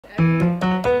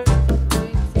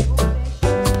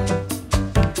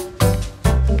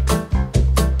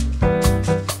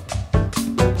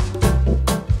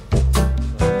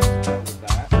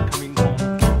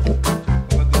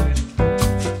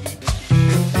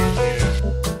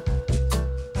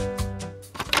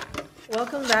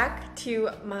back to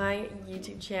my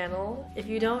YouTube channel. If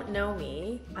you don't know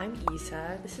me, I'm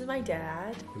Isa. This is my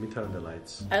dad. Let me turn on the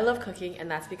lights. I love cooking, and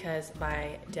that's because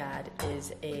my dad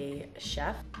is a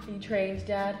chef. Are you trained,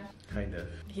 Dad? Kind of.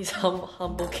 He's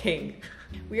humble king.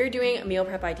 We are doing meal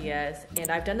prep ideas,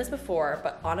 and I've done this before,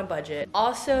 but on a budget.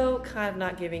 Also kind of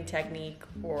not giving technique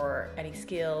or any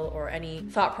skill or any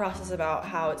thought process about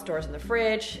how it stores in the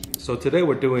fridge. So today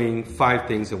we're doing 5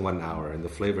 things in 1 hour, and the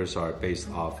flavors are based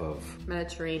off of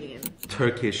Mediterranean.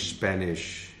 Turkish,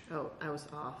 Spanish. Oh, I was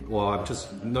off. Well, I'm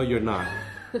just, no you're not.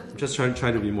 I'm just trying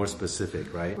to be more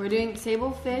specific, right? We're doing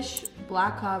sable fish,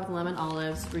 black cod with lemon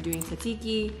olives. We're doing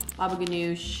tzatziki, baba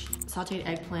ganoush, sauteed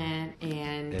eggplant,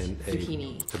 and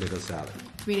zucchini. Tomato salad.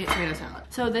 Tomato salad.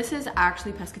 So this is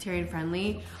actually pescatarian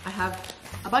friendly. I have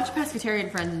a bunch of pescatarian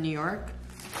friends in New York,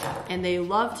 and they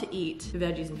love to eat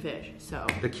veggies and fish, so.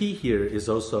 The key here is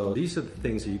also, these are the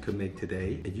things that you could make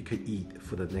today and you could eat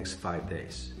for the next 5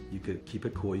 days. You could keep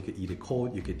it cool, you could eat it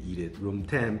cold, you could eat it room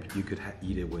temp, you could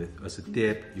eat it as a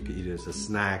dip, you could eat it as a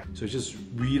snack. So it's just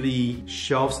really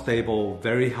shelf stable,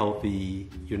 very healthy.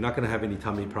 You're not gonna have any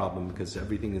tummy problem because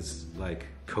everything is like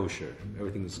kosher.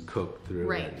 Everything is cooked through.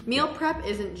 Right. Meal prep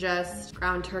isn't just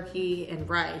ground turkey and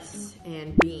rice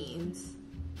and beans.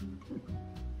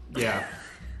 Yeah.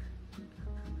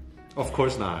 Of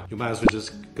course not. You might as well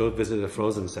just go visit the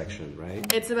frozen section, right?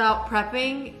 It's about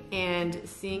prepping and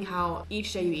seeing how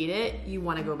each day you eat it, you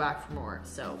want to go back for more.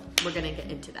 So we're gonna get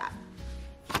into that.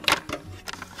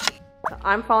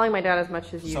 I'm following my dad as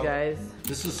much as you guys.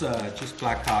 This is just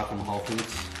black cod from Whole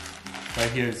Foods. Right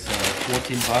here it's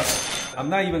 14 bucks. I'm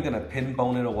not even gonna pin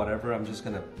bone it or whatever. I'm just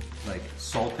gonna like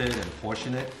salt it and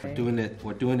portion it.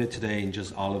 We're doing it today in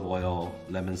just olive oil,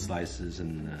 lemon slices,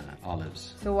 and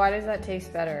olives. So why does that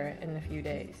taste better in a few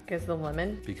days? Because the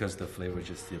lemon? Because the flavor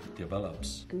just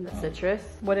develops. And the citrus?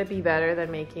 Would it be better than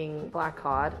making black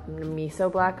cod, miso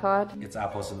black cod? It's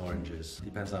apples and oranges.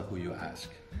 Depends on who you ask.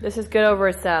 This is good over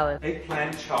a salad.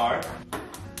 Eggplant char.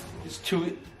 It's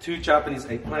two Japanese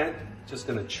eggplant. Just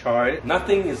gonna char it.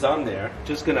 Nothing is on there.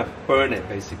 Just gonna burn it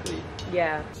basically.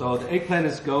 Yeah. So the eggplant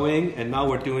is going, and now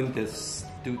we're doing this.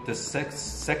 Do the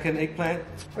second eggplant.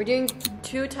 We're doing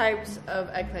 2 types of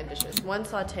eggplant dishes. One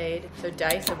sauteed, so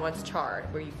diced, and one's charred,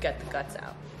 where you get the guts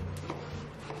out.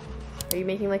 Are you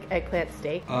making like eggplant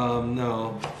steak?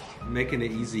 No. Making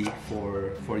it easy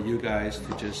for you guys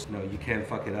to just, you can't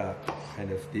fuck it up kind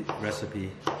of the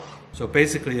recipe. So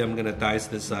basically I'm gonna dice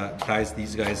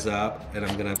these guys up, and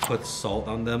I'm gonna put salt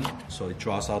on them so it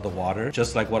draws out the water,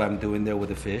 just like what I'm doing there with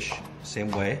the fish,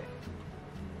 same way.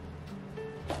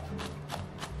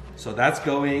 So that's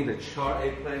going, the charred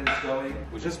eggplant is going.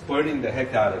 We're just burning the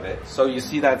heck out of it. So you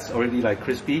see that's already like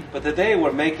crispy. But today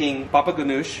we're making baba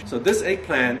ganoush. So this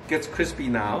eggplant gets crispy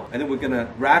now, and then we're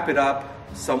gonna wrap it up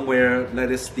somewhere, let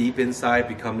it steep inside,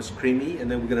 becomes creamy, and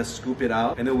then we're gonna scoop it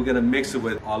out, and then we're gonna mix it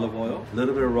with olive oil, a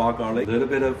little bit of raw garlic, a little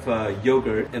bit of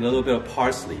yogurt, and a little bit of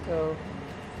parsley. So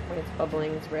when it's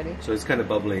bubbling, it's ready? So it's kind of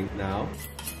bubbling now.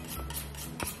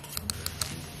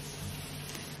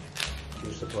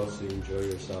 You're supposed to enjoy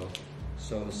yourself.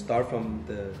 So start from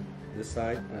this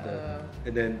side,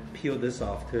 and then peel this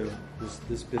off too.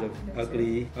 This bit of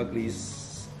ugly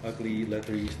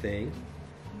leathery thing.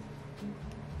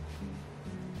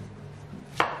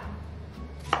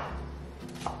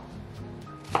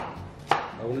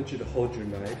 I want you to hold your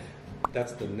knife.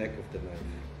 That's the neck of the knife.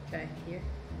 Okay, here?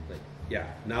 Like, yeah,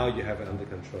 now you have it under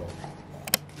control.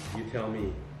 You tell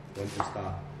me when to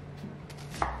stop.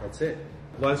 That's it.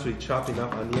 Once we chop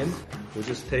enough onion, we'll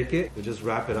just take it, we'll just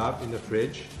wrap it up in the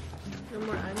fridge. No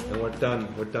more onion? And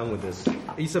we're done with this.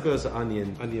 Isabel's an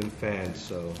onion fan,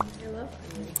 so. I love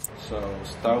onions. So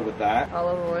start with that.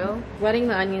 Olive oil. Wetting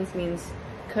the onions means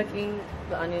cooking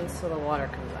the onions till the water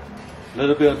comes out. A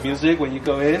little bit of music when you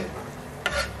go in.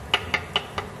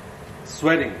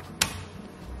 Sweating.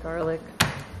 Garlic.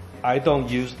 I don't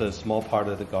use the small part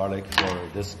of the garlic for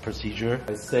this procedure.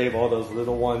 I save all those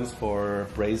little ones for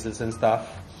braises and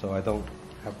stuff, so I don't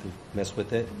have to mess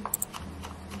with it.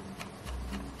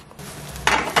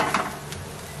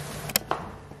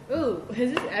 Ooh,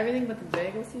 is this everything but the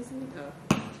bagel seasoning?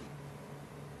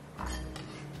 Oh.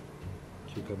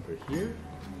 Cucumber here.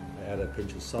 I add a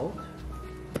pinch of salt.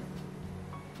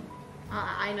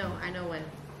 I know when.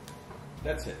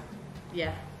 That's it.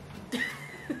 Yeah.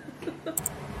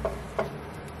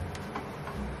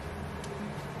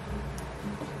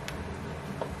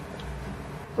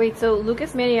 Wait, so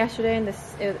Lucas made it yesterday and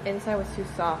inside was too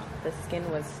soft. The skin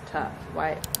was tough.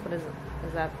 Why? What is it?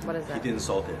 What is that? He didn't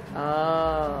salt it.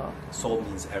 Oh. Salt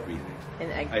means everything. In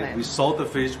eggplant. We salt the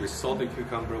fish, we salt the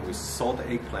cucumber, we salt the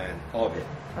eggplant, all of it.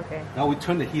 Okay. Now we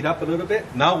turn the heat up a little bit.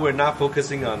 Now we're not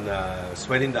focusing on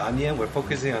sweating the onion. We're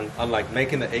focusing on like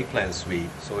making the eggplant sweet.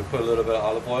 So we put a little bit of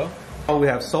olive oil. Now we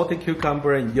have salted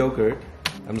cucumber and yogurt.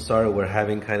 I'm sorry, we're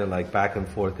having kind of like back and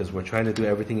forth because we're trying to do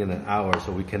everything in an hour,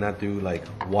 so we cannot do like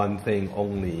one thing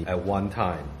only at one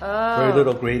time. Oh. Very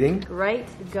little grating.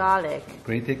 Grated garlic.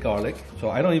 Grated garlic. So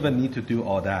I don't even need to do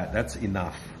all that. That's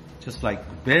enough. Just like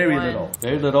very little.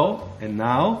 Very little. And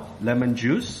now, lemon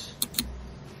juice.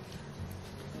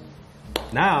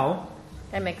 Now.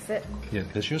 I mix it. Yeah,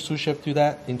 does your sous chef do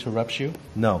that? Interrupts you?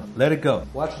 No. Let it go.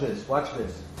 Watch this. Watch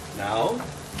this. Now.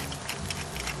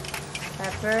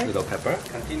 Pepper. Little pepper.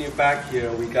 Continue back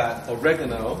here. We got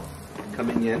oregano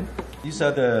coming in. These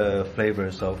are the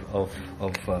flavors of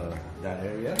that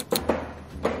area.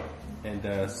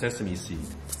 And sesame seed.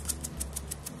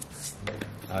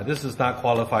 This is not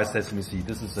qualified sesame seed.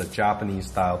 This is a Japanese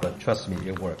style, but trust me,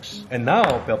 it works. And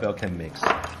now Bell Bell can mix.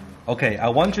 Okay, I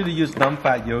want you to use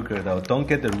non-fat yogurt though. Don't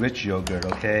get the rich yogurt,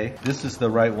 okay? This is the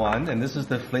right one, and this is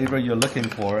the flavor you're looking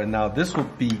for. And now this will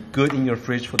be good in your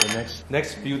fridge for the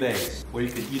next few days, where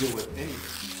you can eat it with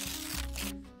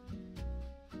anything.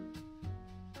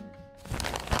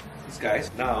 These guys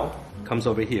now comes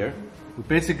over here. We're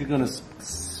basically gonna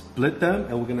split them,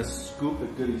 and we're gonna scoop the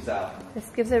goodies out. This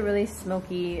gives a really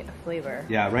smoky flavor.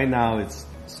 Yeah, right now it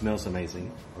smells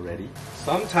amazing already.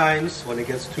 Sometimes when it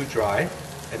gets too dry,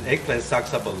 an eggplant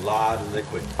sucks up a lot of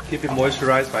liquid. Keep it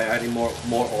moisturized by adding more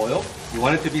oil. You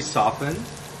want it to be softened.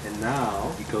 And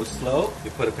now, you go slow,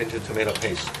 you put a pinch of tomato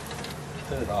paste.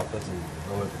 Turn it off, doesn't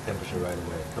lower the temperature right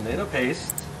away. Tomato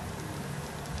paste.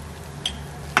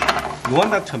 You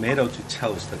want that tomato to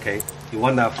toast, okay? You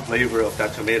want that flavor of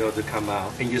that tomato to come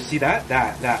out. And you see that?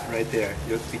 That right there.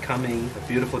 You're becoming a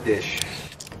beautiful dish.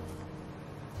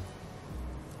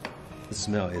 The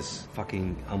smell is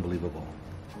fucking unbelievable.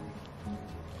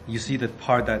 You see the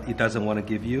part that it doesn't want to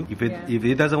give you? If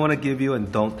it doesn't want to give you,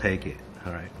 and don't take it,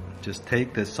 all right? Just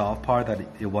take the soft part that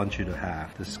it wants you to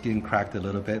have. The skin cracked a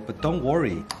little bit, but don't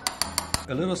worry.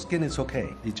 A little skin is okay.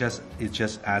 It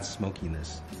just adds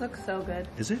smokiness. This looks so good.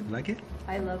 Is it? You like it?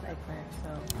 I love eggplant,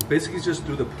 so. Basically just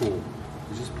do the pull.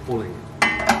 You're just pulling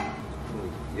it.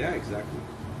 Pulling. Yeah, exactly.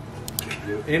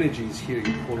 The energy is here,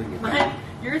 you're pulling it.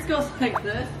 Yours goes like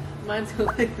this, mine goes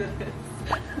like this.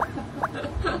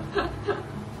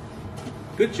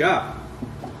 Good job.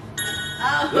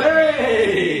 Oh.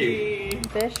 Hey!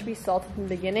 Fish we salted in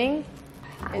the beginning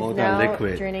is All now that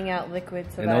liquid. draining out liquid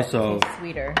so And that also, it tastes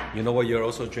sweeter. You know what you're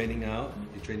also draining out?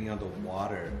 You're draining out the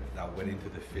water that went into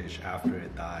the fish after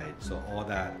it died. So all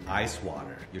that ice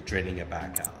water, you're draining it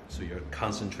back out. So you're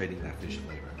concentrating that fish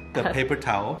flavor. The paper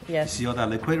towel, yes. You see all that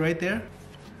liquid right there?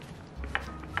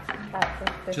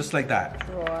 Just like that.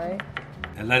 Dry.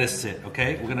 And let it sit,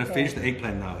 okay? We're gonna finish the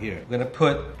eggplant now here. We're gonna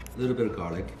put a little bit of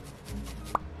garlic.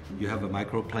 You have a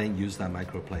microplane, use that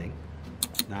microplane.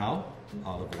 Now,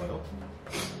 olive oil.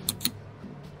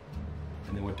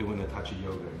 And then we're doing a touch of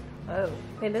yogurt. Oh,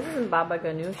 hey, this isn't baba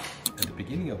ganoush. At the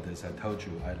beginning of this, I told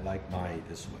you I like mine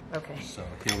this way. Okay. So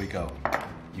here we go.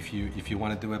 If you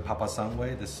want to do it Papa San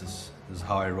way, this is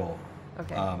how I roll.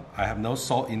 Okay. I have no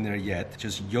salt in there yet.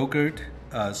 Just yogurt,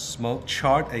 smoked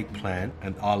charred eggplant,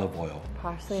 and olive oil.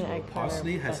 Parsley and eggplant.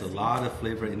 Parsley has a lot of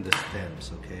flavor in the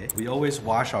stems, okay? We always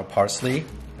wash our parsley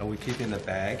and we keep it in a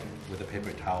bag with a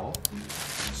paper towel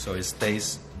so it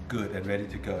stays good and ready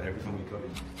to go every time we go to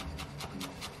eat.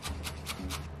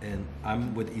 And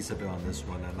I'm with Isabel on this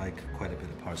one. I like quite a bit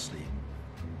of parsley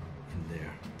in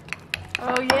there.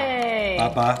 Oh, yay!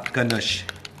 Baba ganoush.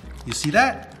 You see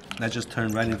that? That just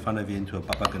turned right in front of you into a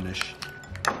baba ganoush.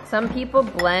 Some people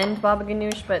blend baba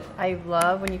ganoush, but I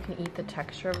love when you can eat the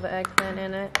texture of the eggplant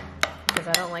in it because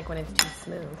I don't like when it's too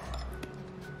smooth.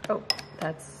 Oh,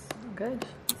 that's good.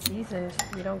 Seasoned.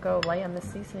 You don't go light on the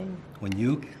seasoning. When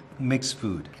you mix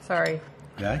food, Sorry.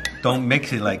 yeah, don't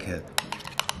mix it like it.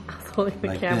 I was holding the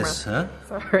Like camera. this, huh?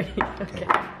 Sorry. Okay.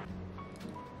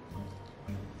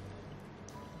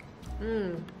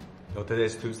 So today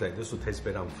is Tuesday. This will taste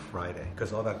better on Friday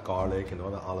because all that garlic and all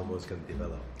the olive oil is going to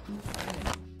develop.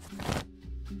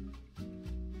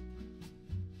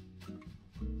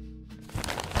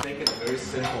 Making a very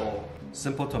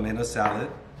simple tomato salad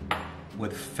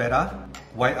with feta,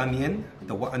 white onion,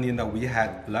 the white onion that we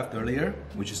had left earlier,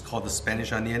 which is called the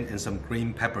Spanish onion, and some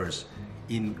green peppers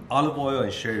in olive oil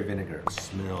and sherry vinegar. The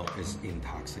smell is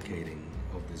intoxicating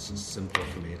of this simple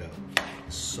tomato.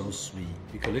 It's so sweet.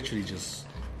 You can literally just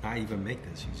not even make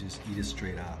this. You just eat it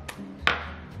straight out.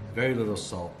 Very little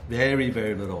salt. Very,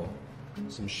 very little.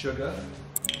 Some sugar.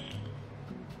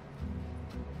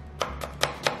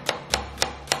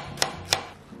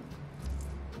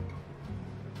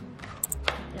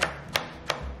 Yeah.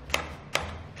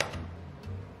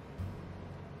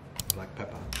 Black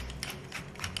pepper.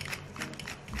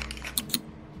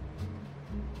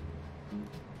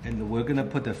 And we're gonna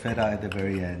put the feta at the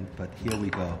very end, but here we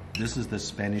go. This is the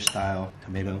Spanish style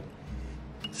tomato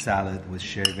salad with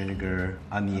sherry vinegar,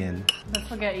 onion, This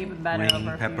will get even better over green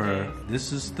a few pepper. days.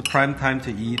 This is the prime time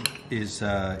to eat is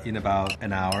in about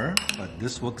an hour, but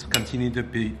this will continue to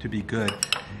be good.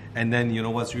 And then you know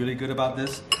what's really good about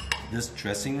this? This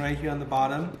dressing right here on the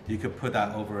bottom, you could put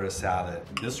that over a salad.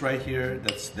 This right here,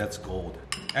 that's gold.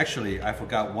 Actually, I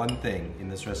forgot one thing in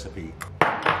this recipe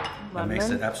that makes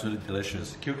it absolutely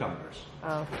delicious. Cucumbers.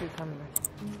 Oh, cucumber.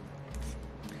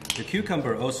 The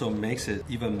cucumber also makes it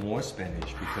even more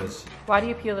Spanish because Why do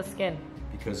you peel the skin?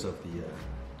 of the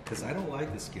because I don't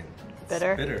like the skin. It's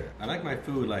Bitter? Bitter. I like my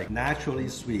food like naturally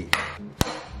sweet.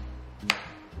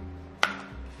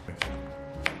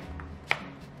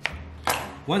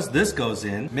 Once this goes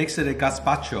in, makes it a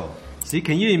gazpacho. See,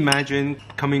 can you imagine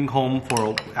coming home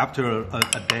after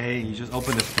a day, you just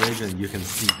open the fridge and you can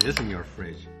see this in your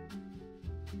fridge.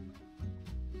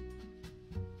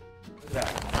 Look at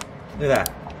that. Look at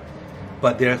that.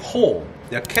 But they're whole.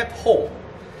 They're kept whole.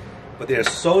 But they're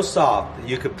so soft that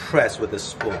you could press with a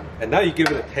spoon. And now you give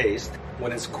it a taste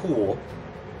when it's cool.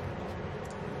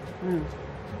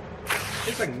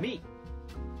 It's like meat.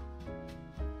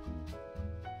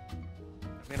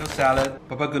 Tomato salad,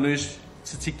 papa ganoush,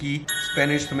 tzatziki,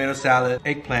 Spanish tomato salad,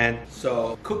 eggplant.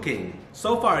 So cooking.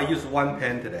 So far I used one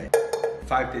pan today.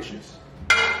 5 dishes.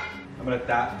 I'm gonna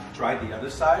dry the other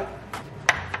side.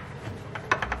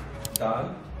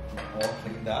 Done. All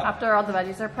cleaned up. After all the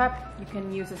veggies are prepped, you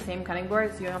can use the same cutting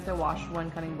board, so you don't have to wash one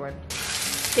cutting board.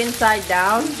 Inside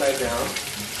down. Inside down.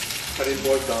 Cutting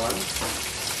board done.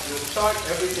 You start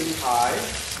everything high.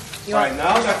 Alright,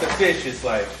 now that the fish is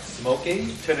like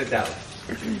smoking, turn it down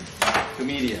to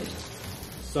medium.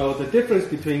 So the difference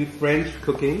between French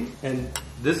cooking and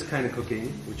this kind of cooking,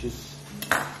 which is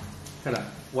kind of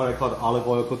what I call olive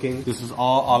oil cooking. This is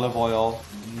all olive oil,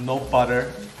 no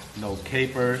butter, no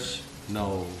capers,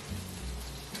 no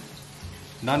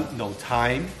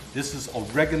thyme. This is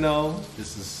oregano,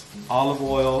 this is olive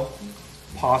oil,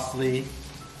 parsley,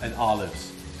 and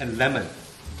olives, and lemon.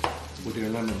 With your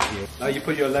lemon here. Now you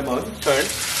put your lemon, turn.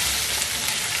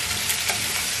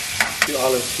 2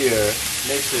 olives here.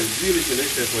 Makes it really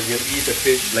delicious when you eat the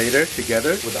fish later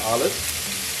together with the olives.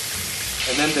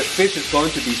 And then the fish is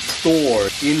going to be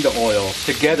stored in the oil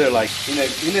together like in a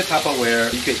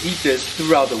Tupperware. You can eat this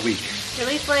throughout the week. It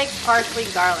tastes like parsley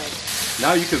garlic.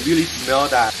 Now you can really smell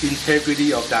that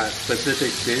integrity of that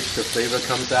specific fish. The flavor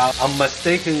comes out.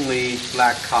 Unmistakably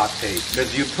black cod taste.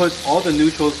 Because you put all the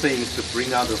neutral things to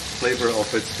bring out the flavor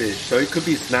of its fish. So it could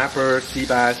be snapper, sea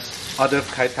bass, other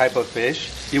type of fish.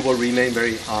 It will remain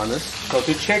very honest. So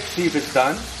to check, see if it's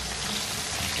done.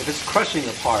 If it's crushing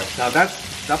apart. Now that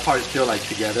part is still like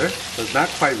together. So it's not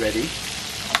quite ready.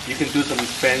 You can do some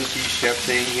fancy chef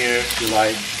thing here. If you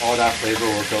like, all that flavor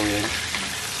will go in.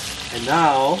 And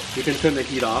now you can turn the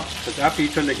heat off. Because after you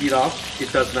turn the heat off, it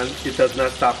does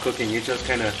not stop cooking. You just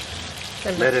kind of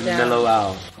let it mellow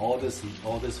out. All this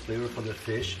flavor from the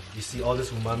fish. You see all this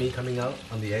umami coming out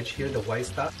on the edge here, the white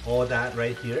stuff. All that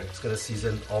right here. It's gonna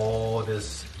season all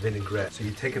this vinaigrette. So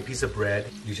you take a piece of bread,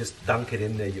 you just dunk it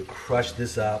in there. You crush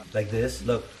this up like this.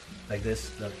 Look, like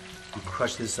this. Look, you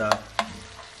crush this up.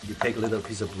 You take a little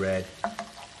piece of bread.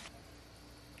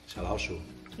 小老鼠.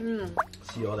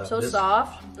 See all that? So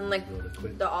soft, and like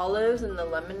the olives and the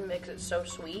lemon makes it so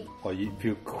sweet. Or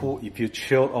if you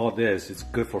chill all this, it's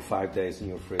good for 5 days in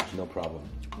your fridge, no problem.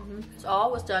 This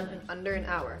all was done in under an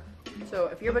hour. So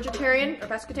if you're vegetarian or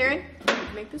pescatarian, you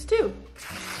can make this too.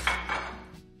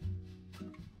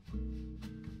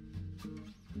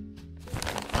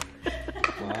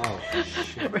 Wow.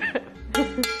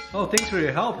 Oh, thanks for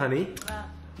your help, honey.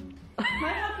 My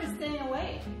help is staying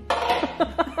away.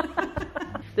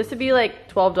 This would be like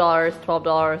 $12, $12,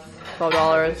 $12,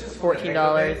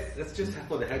 $14. Let's just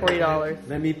for the heck $40.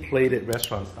 Let me plate it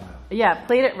restaurant style. Yeah,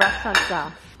 plate it restaurant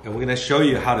style. And we're gonna show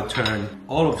you how to turn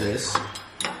all of this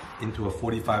into a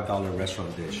 $45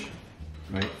 restaurant dish.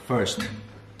 Right? First,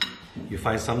 you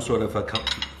find some sort of a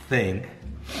thing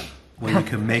where you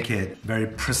can make it very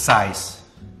precise,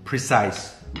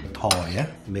 tall, yeah?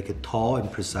 Make it tall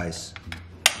and precise.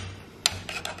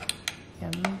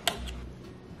 Yum.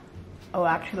 Oh, it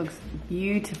actually looks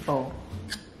beautiful.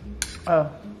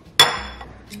 Oh.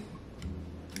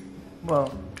 Whoa.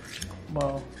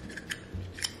 Whoa.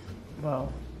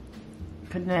 Whoa.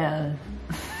 Banana.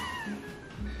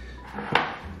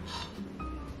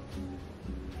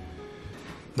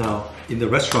 Now, in the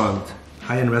restaurant,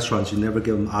 high-end restaurants, you never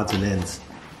give them odds and ends.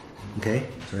 Okay?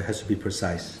 So it has to be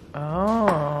precise.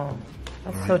 Oh,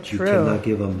 that's so Alright? true. You cannot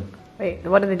give them. Wait,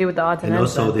 what do they do with the odds and And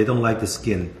ends? also, then? they don't like the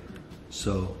skin.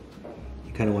 So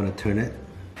you kind of want to turn it.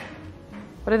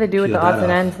 What do they do with peel the odds that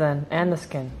and off. ends then? And the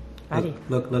skin? Adi,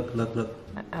 Look.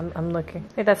 I'm looking.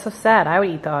 Hey, that's so sad. I would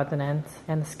eat the odds and ends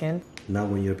and the skin. Not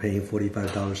when you're paying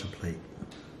 $45 a plate.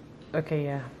 Okay,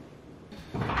 yeah.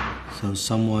 So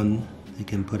someone, you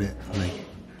can put it like,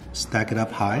 stack it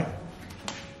up high.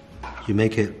 You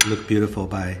make it look beautiful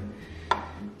by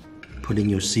putting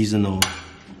your seasonal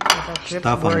That drip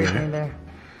stuff on worries there. me there.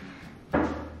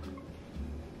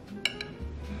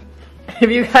 If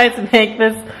you guys make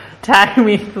this, tag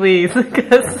me please,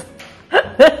 because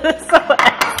this is so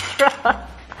extra.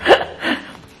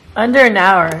 Under an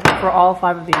hour for all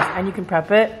 5 of these, and you can prep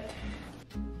it.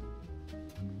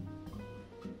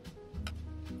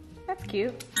 That's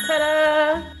cute.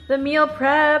 Ta-da! The meal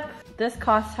prep. This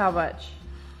costs how much?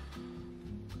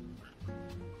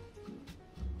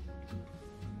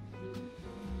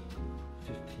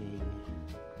 $15,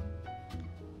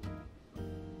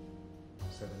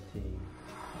 $17,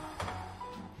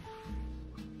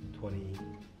 $20,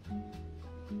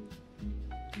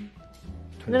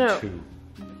 No. $22.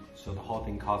 So the whole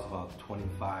thing costs about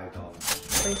 $25.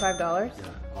 $25? Yeah,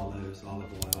 olives, olive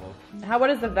oil. What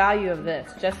is the value of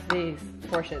this? Just these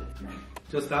portions?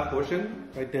 Just that portion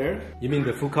right there? You mean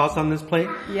the food cost on this plate?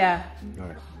 Yeah.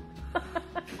 Alright.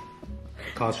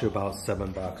 Costs you about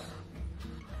 $7.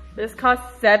 This costs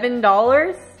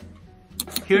 $7?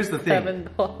 Here's the thing.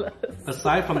 $7.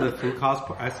 Aside from the food cost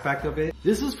aspect of it,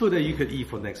 this is food that you could eat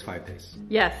for the next 5 days.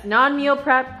 Yes, non-meal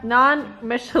prep,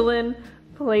 non-Michelin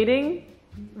plating.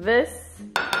 This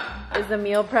is the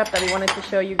meal prep that we wanted to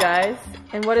show you guys.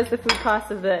 And what is the food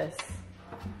cost of this?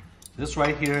 This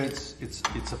right here, it's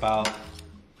about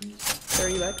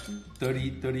 30 bucks.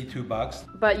 32 bucks.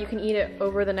 But you can eat it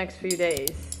over the next few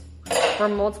days for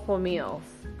multiple meals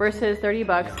versus 30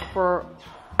 bucks for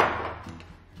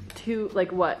 2,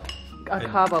 like what? A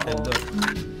kava bowl.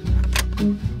 Look,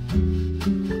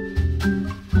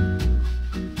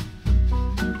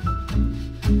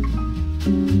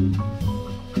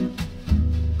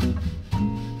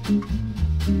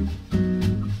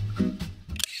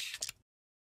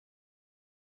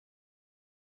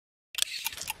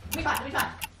 Let me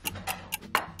try.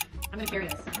 I'm gonna carry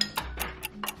this.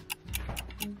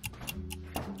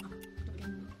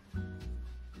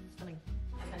 Stunning.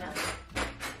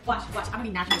 Watch, I'm gonna be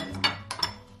natural with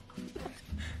this.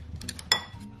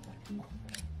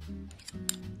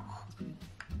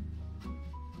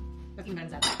 That's even better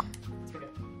than that. It's pretty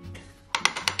good.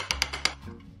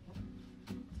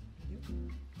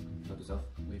 Note to self,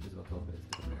 leave this about 12 minutes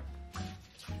to prepare.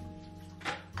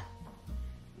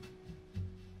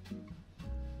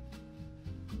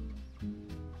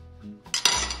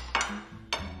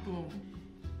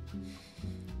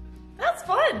 That's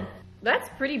fun. That's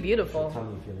pretty beautiful. how are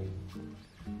you feeling?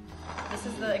 This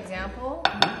is the example.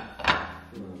 Okay,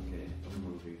 I'm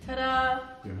hungry. Ta-da!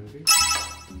 You're hungry?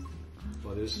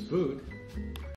 Well, there's food.